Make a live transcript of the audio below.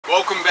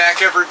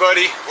back,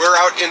 everybody. We're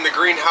out in the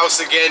greenhouse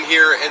again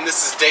here, and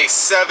this is day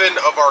 7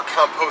 of our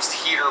compost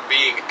heater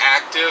being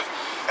active.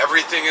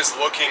 Everything is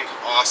looking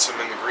awesome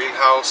in the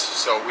greenhouse.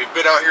 So we've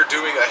been out here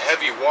doing a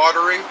heavy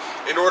watering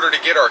in order to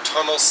get our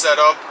tunnels set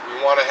up. We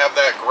want to have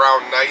that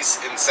ground nice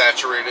and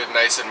saturated,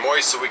 nice and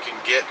moist, so we can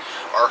get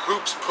our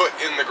hoops put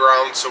in the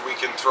ground so we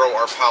can throw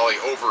our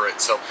poly over it.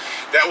 So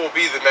that will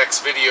be the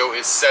next video,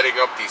 is setting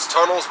up these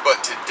tunnels.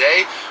 But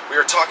today we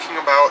are talking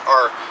about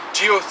our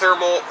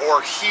geothermal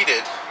or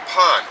heated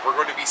pond. We're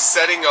going to be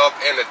setting up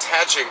and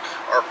attaching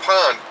our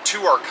pond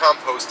to our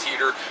compost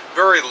heater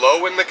very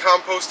low in the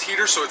compost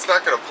heater, so it's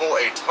not going to pull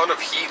a ton of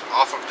heat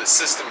off of the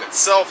system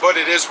itself, but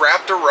it is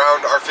wrapped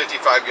around our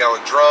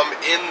 55-gallon drum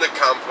in the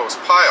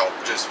compost pile,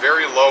 which is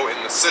very low in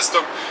the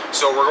system.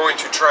 So we're going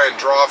to try and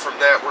draw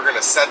from that. We're going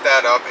to set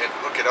that up and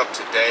hook it up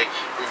today.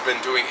 We've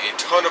been doing a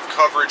ton of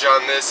coverage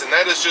on this, and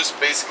that is just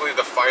basically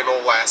the final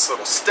last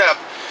little step.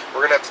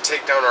 We're going to have to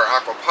take down our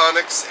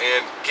aquaponics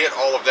and get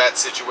all of that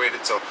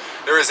situated. So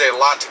there is a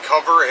lot to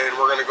cover, and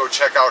we're going to go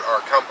check out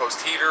our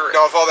compost heater.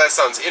 Now, if all that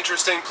sounds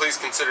interesting, please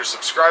consider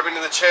subscribing to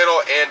the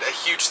channel, and a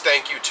huge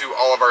thank you to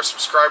all of our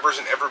subscribers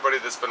and everybody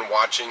that's been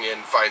watching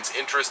and finds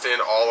interest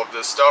in all of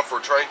this stuff.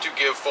 We're trying to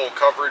give full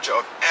coverage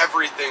of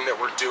everything that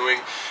we're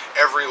doing,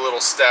 every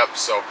little step.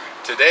 So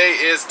today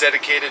is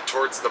dedicated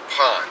towards the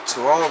pond.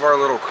 So all of our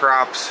little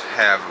crops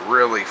have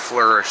really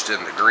flourished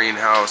in the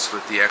greenhouse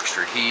with the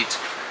extra heat.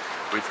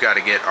 We've got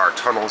to get our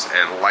tunnels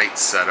and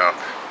lights set up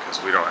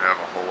because we don't have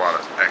a whole lot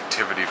of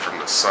activity from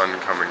the sun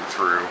coming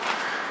through.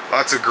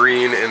 Lots of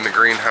green in the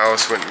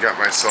greenhouse. Went and got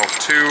myself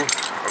 2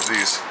 of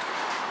these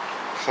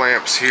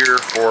clamps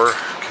here for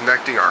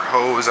connecting our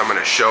hose. I'm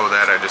going to show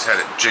that. I just had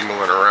it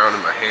jingling around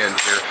in my hand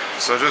here.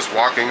 So just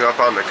walking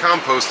up on the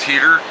compost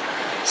heater,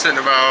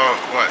 sitting about,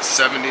 what,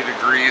 70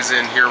 degrees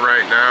in here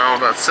right now.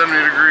 About 70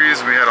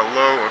 degrees. We had a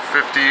low of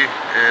 50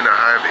 and a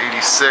high of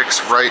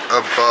 86 right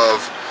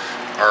above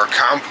our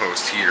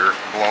compost heater,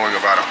 blowing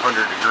about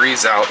 100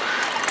 degrees out.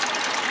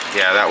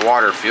 Yeah, that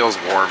water feels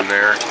warm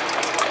there.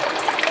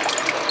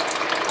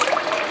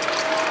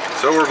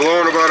 So we're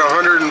blowing about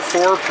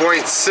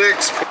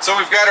 104.6. So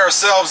we've got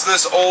ourselves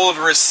this old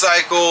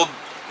recycled,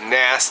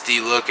 nasty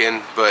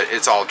looking, but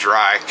it's all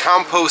dry,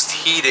 compost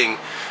heating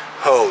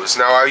hose.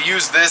 Now I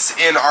use this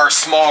in our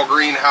small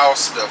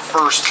greenhouse, the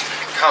first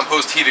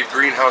compost heated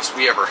greenhouse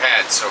we ever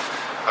had. So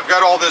I've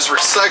got all this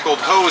recycled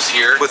hose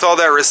here. With all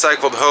that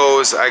recycled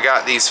hose, I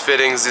got these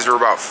fittings. These were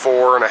about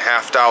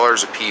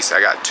 $4.50 a piece.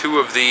 I got 2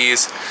 of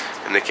these,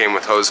 and they came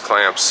with hose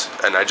clamps,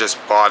 and I just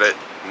bought it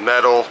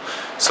metal,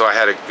 so I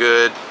had a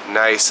good,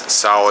 nice,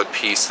 solid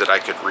piece that I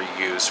could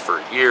reuse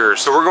for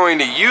years. So we're going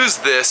to use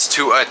this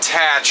to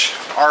attach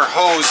our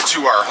hose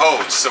to our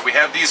hose. So we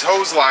have these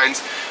hose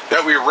lines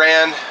that we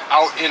ran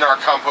out in our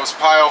compost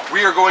pile.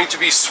 We are going to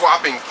be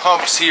swapping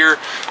pumps here.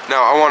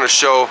 Now I want to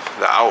show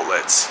the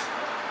outlets.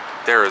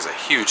 There is a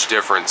huge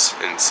difference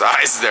in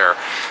size there.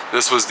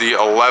 This was the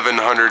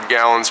 1100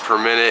 gallons per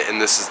minute,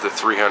 and this is the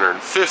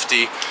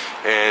 350,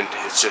 and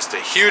it's just a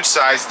huge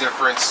size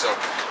difference. So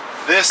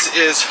this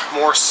is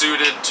more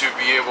suited to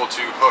be able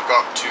to hook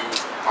up to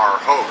our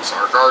hose,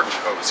 our garden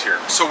hose here.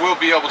 So we'll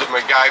be able to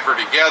MacGyver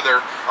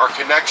together our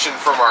connection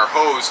from our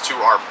hose to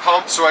our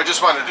pump. So I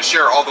just wanted to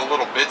share all the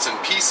little bits and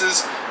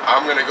pieces.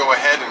 I'm gonna go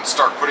ahead and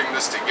start putting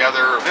this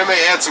together. I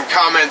may add some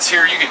comments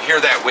here. You can hear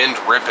that wind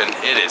ripping.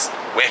 It is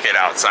wicked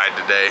outside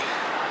today.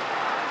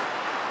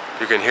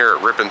 You can hear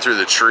it ripping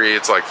through the tree.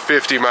 It's like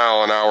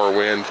 50-mile-an-hour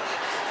wind.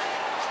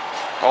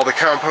 All the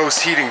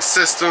compost heating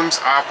systems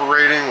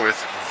operating with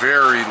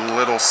very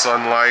little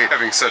sunlight,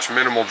 having such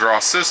minimal draw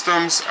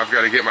systems. I've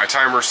got to get my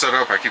timer set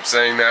up. I keep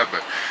saying that,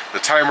 but the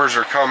timers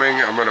are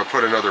coming. I'm going to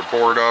put another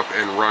board up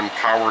and run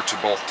power to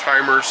both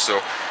timers.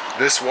 So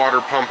this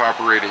water pump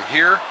operating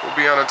here will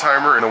be on a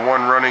timer, and the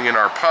one running in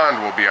our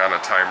pond will be on a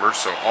timer.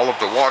 So all of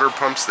the water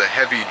pumps, the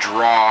heavy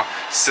draw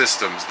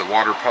systems, the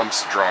water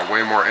pumps draw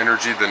way more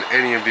energy than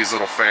any of these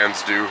little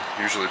fans do,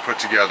 usually put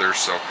together.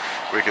 So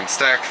we can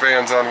stack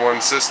fans on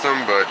one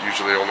system, but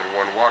usually only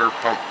one water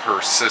pump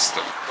per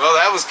system. Well,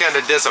 that was kind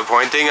of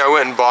disappointing. I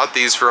went and bought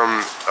these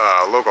from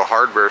a local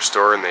hardware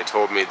store, and they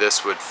told me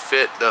this would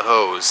fit the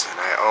hose,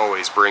 and I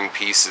always bring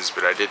pieces,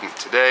 but I didn't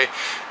today.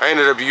 I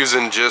ended up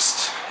using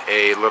just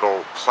a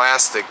little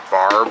plastic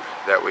barb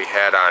that we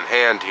had on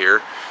hand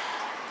here.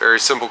 Very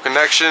simple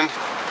connection.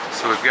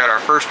 So we've got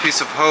our first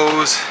piece of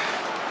hose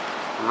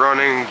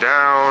running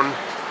down,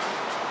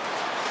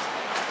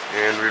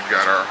 and we've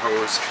got our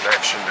hose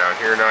connection down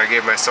here. Now I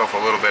gave myself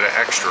a little bit of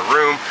extra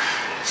room,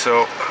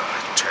 so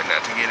try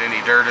not to get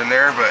any dirt in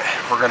there, but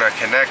we're gonna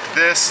connect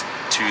this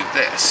to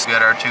this. We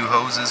got our 2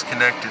 hoses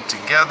connected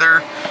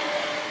together.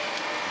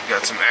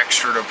 Got some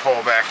extra to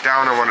pull back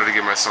down. I wanted to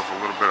give myself a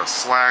little bit of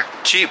slack.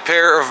 Cheap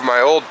pair of my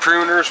old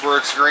pruners,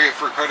 works great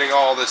for cutting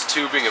all this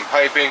tubing and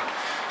piping.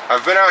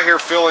 I've been out here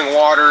filling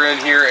water in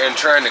here and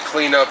trying to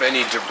clean up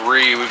any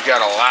debris. We've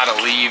got a lot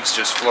of leaves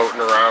just floating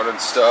around and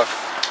stuff.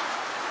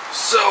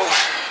 So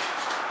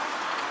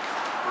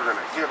we're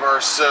gonna give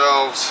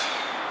ourselves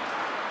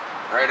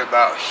right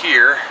about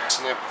here.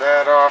 Snip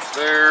that off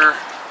there.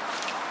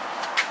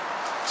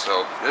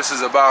 So this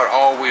is about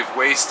all we've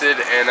wasted,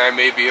 and I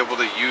may be able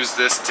to use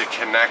this to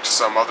connect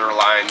some other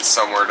lines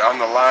somewhere down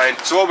the line.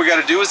 So what we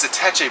got to do is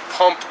attach a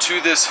pump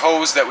to this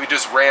hose that we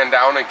just ran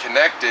down and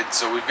connected.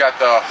 So we've got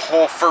the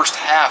whole first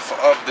half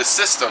of the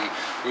system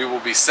we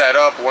will be set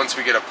up once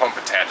we get a pump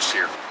attached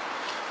here.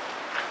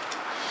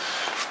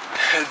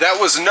 That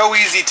was no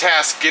easy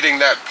task getting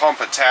that pump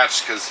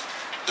attached because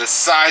the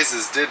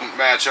sizes didn't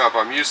match up.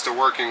 I'm used to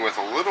working with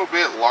a little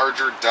bit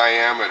larger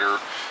diameter,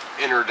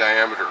 inner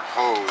diameter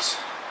hose.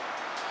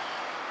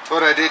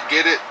 But I did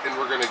get it, and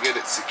we're going to get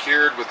it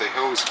secured with a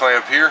hose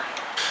clamp here.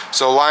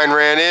 So line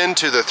ran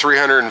into the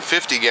 350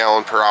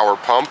 gallon per hour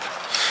pump.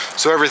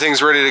 So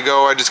everything's ready to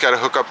go. I just got to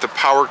hook up the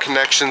power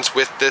connections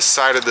with this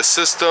side of the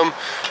system.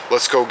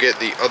 Let's go get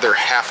the other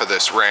half of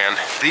this ran.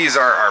 These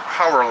are our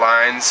power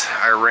lines.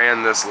 I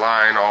ran this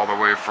line all the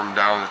way from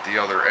down at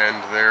the other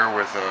end there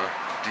with a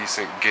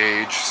decent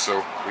gauge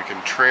so we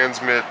can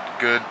transmit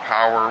good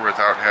power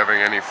without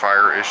having any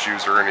fire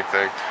issues or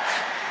anything.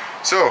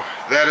 So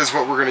that is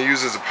what we're going to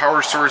use as a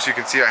power source. You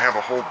can see I have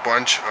a whole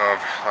bunch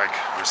of like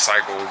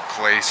recycled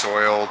clay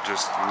soil,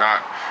 just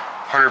not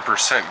 100%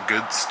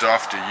 good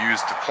stuff to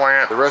use to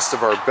plant. The rest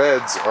of our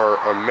beds are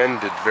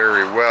amended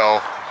very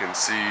well. You can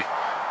see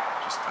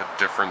just a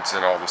difference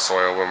in all the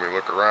soil when we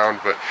look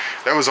around, but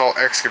that was all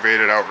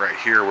excavated out right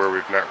here where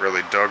we've not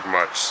really dug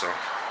much. So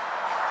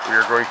we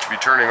are going to be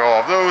turning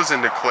all of those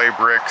into clay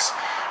bricks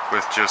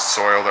with just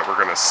soil that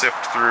we're going to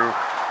sift through.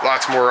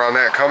 Lots more on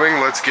that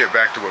coming. Let's get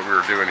back to what we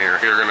were doing here.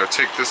 We're going to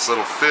take this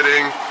little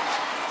fitting,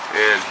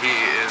 and he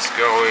is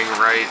going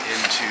right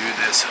into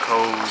this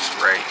hose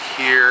right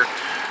here.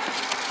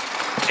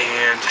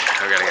 And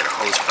I gotta get a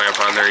hose clamp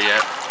on there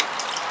yet.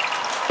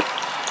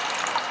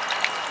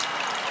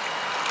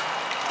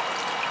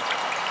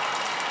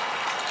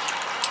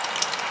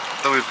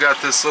 So we've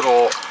got this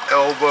little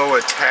elbow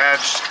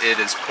attached. It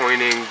is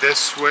pointing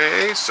this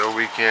way so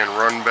we can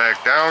run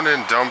back down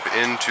and dump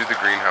into the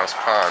greenhouse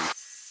pond.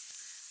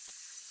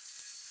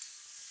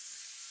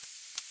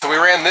 So we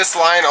ran this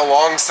line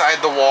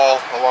alongside the wall,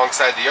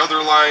 alongside the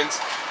other lines,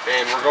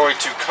 and we're going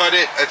to cut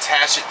it,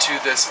 attach it to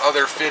this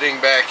other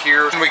fitting back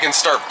here, and we can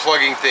start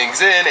plugging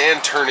things in and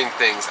turning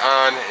things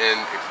on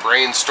and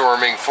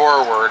brainstorming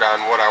forward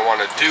on what I want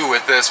to do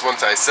with this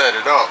once I set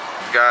it up.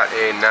 Got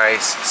a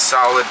nice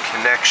solid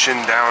connection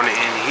down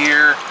in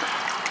here,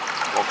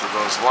 both of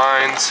those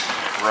lines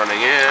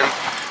running in,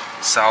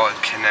 solid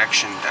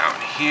connection down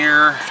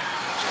here,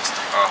 just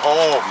a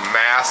whole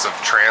mass of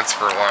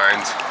transfer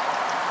lines.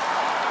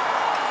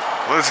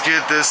 Let's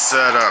get this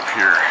set up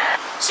here.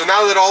 So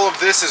now that all of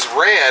this is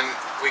ran,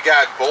 we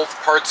got both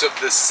parts of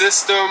the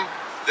system.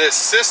 This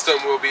system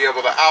will be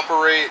able to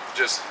operate,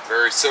 just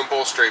very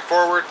simple,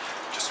 straightforward.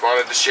 Just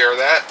wanted to share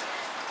that.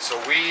 So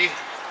we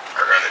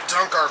are going to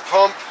dunk our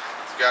pump.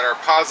 We've got our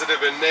positive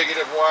and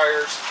negative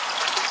wires.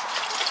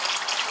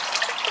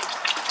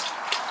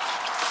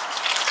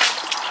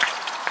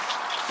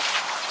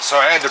 So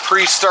I had to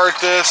pre-start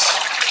this.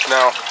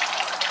 Now,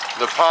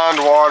 the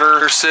pond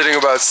water is sitting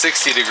about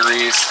 60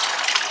 degrees.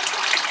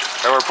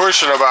 And we're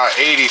pushing about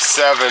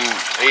 87,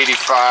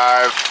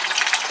 85.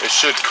 It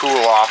should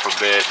cool off a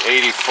bit.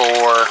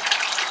 84,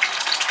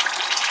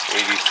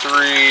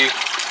 83.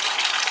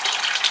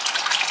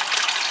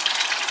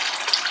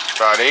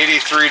 About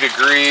 83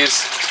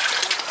 degrees,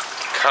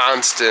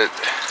 constant.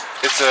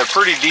 It's a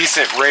pretty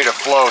decent rate of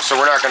flow, so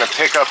we're not going to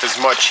pick up as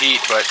much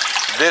heat, but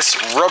this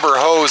rubber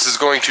hose is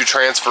going to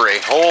transfer a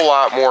whole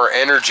lot more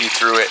energy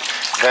through it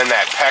than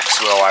that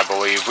PEX will, I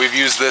believe. We've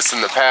used this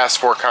in the past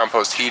for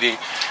compost heating,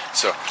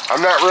 so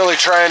I'm not really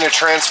trying to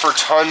transfer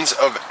tons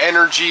of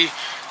energy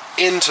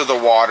into the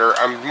water.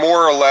 I'm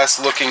more or less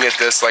looking at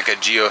this like a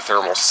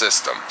geothermal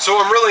system. So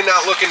I'm really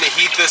not looking to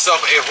heat this up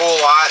a whole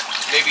lot.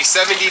 Maybe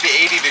 70 to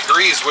 80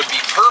 degrees would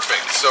be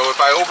perfect. So if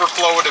I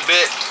overflow it a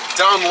bit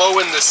down low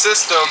in the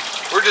system,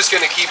 we're just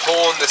going to keep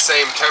holding the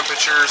same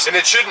temperatures, and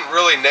it shouldn't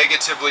really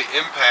negatively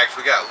impact.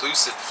 We got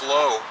lucid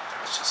flow.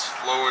 It's just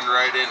flowing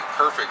right in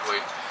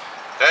perfectly.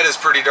 That is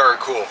pretty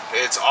darn cool.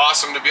 It's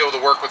awesome to be able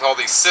to work with all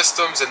these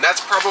systems, and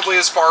that's probably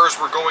as far as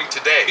we're going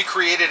today. We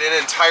created an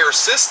entire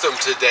system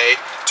today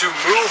to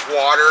move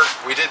water.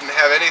 We didn't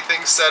have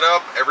anything set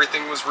up.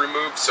 Everything was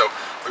removed. So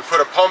we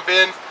put a pump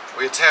in,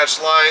 we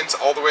attached lines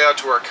all the way out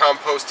to our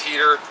compost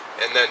heater,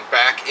 and then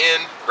back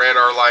in, ran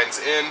our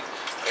lines in,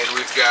 and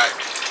we've got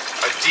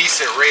a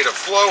decent rate of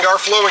flow. We are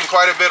flowing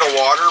quite a bit of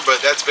water,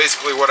 but that's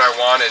basically what I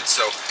wanted.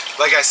 So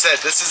like I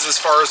said, this is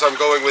as far as I'm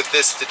going with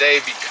this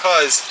today,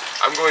 because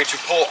I'm going to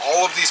pull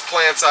all of these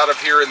plants out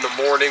of here in the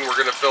morning. We're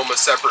going to film a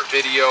separate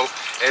video,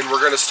 and we're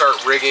going to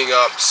start rigging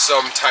up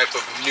some type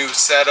of new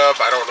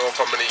setup. I don't know if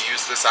I'm going to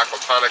use this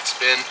aquaponics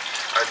bin.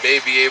 I may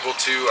be able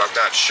to, I'm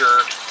not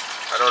sure.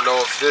 I don't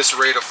know if this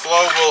rate of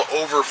flow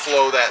will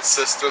overflow that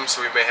system, so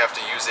we may have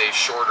to use a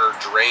shorter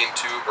drain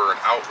tube or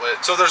an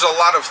outlet. So there's a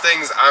lot of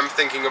things I'm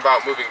thinking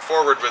about moving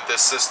forward with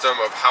this system,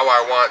 of how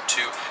I want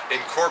to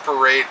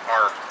incorporate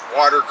our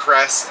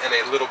watercress and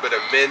a little bit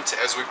of mint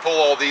as we pull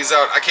all these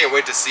out. I can't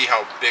wait to see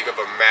how big of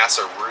a mass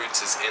of root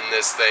roots is in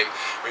this thing.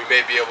 We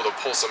may be able to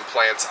pull some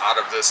plants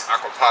out of this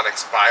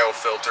aquaponics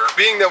biofilter.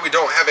 Being that we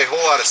don't have a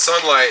whole lot of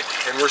sunlight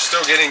and we're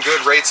still getting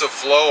good rates of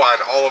flow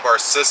on all of our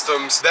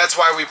systems, that's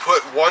why we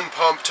put one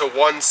pump to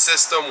one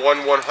system,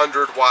 one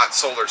 100-watt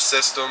solar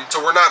system.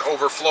 So we're not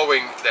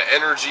overflowing the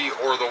energy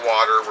or the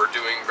water. We're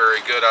doing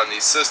very good on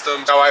these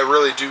systems. Now I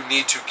really do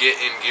need to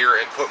get in gear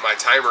and put my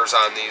timers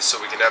on these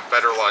so we can have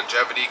better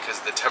longevity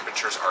because the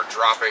temperatures are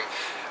dropping.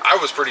 I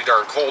was pretty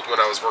darn cold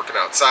when I was working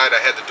outside.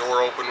 I had the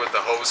door open with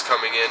the hose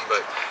coming in,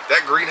 but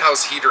that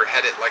greenhouse heater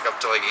had it like up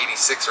to like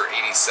 86 or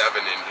 87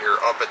 in here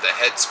up at the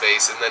head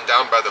space, and then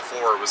down by the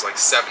floor it was like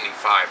 75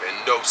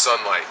 and no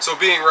sunlight. So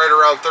being right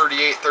around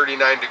 38,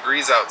 39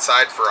 degrees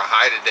outside for a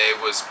high today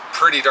was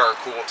pretty darn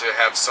cool to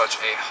have such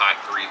a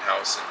hot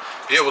greenhouse and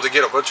be able to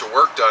get a bunch of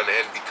work done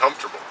and be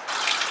comfortable.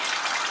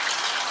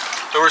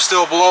 So we're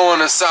still blowing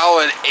a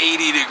solid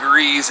 80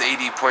 degrees,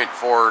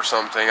 80.4 or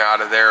something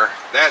out of there.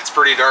 That's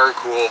pretty darn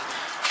cool.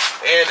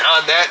 And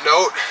on that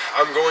note,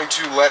 I'm going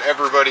to let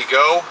everybody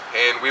go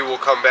and we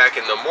will come back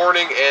in the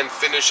morning and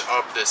finish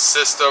up this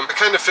system. I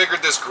kind of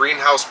figured this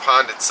greenhouse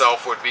pond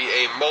itself would be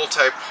a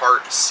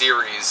multi-part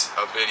series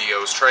of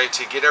videos trying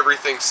to get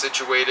everything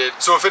situated.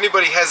 So if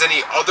anybody has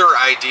any other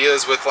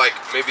ideas with like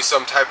maybe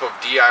some type of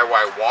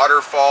DIY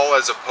waterfall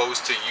as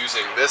opposed to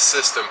using this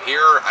system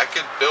here, I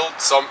could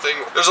build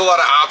something. There's a lot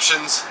of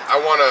options.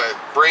 I want to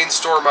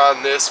brainstorm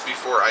on this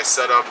before I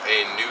set up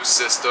a new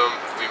system.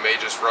 We may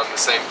just run the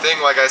same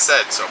thing like I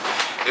said. So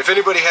if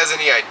anybody has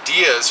any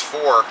ideas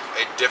for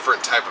a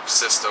different type of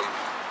system,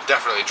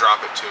 definitely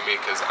drop it to me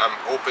because I'm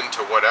open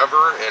to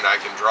whatever and I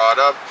can draw it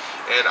up.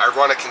 And I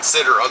want to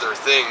consider other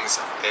things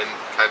and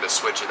kind of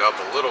switch it up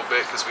a little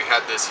bit because we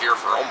had this here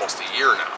for almost a year now.